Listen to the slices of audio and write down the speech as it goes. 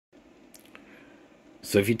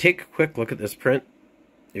So if you take a quick look at this print,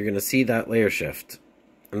 you're going to see that layer shift.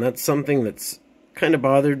 And that's something that's kind of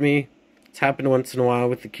bothered me. It's happened once in a while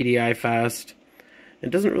with the Qidi iFast. It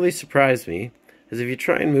doesn't really surprise me, as if you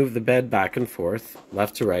try and move the bed back and forth,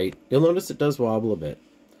 left to right, you'll notice it does wobble a bit.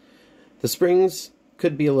 The springs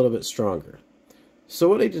could be a little bit stronger. So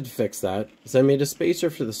what I did to fix that is I made a spacer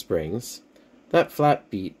for the springs. That flat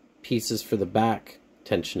piece is for the back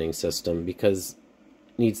tensioning system because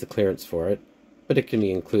it needs the clearance for it, but it can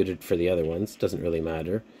be included for the other ones, doesn't really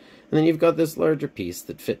matter. And then you've got this larger piece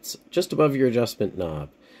that fits just above your adjustment knob,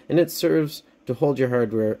 and it serves to hold your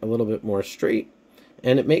hardware a little bit more straight,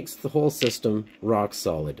 and it makes the whole system rock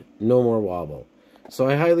solid, no more wobble. So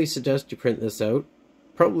I highly suggest you print this out.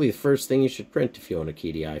 Probably the first thing you should print if you own a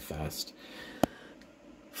Qidi iFast.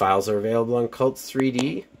 Files are available on Cults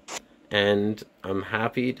 3D, and I'm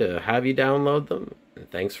happy to have you download them. And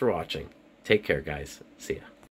thanks for watching. Take care, guys. See ya.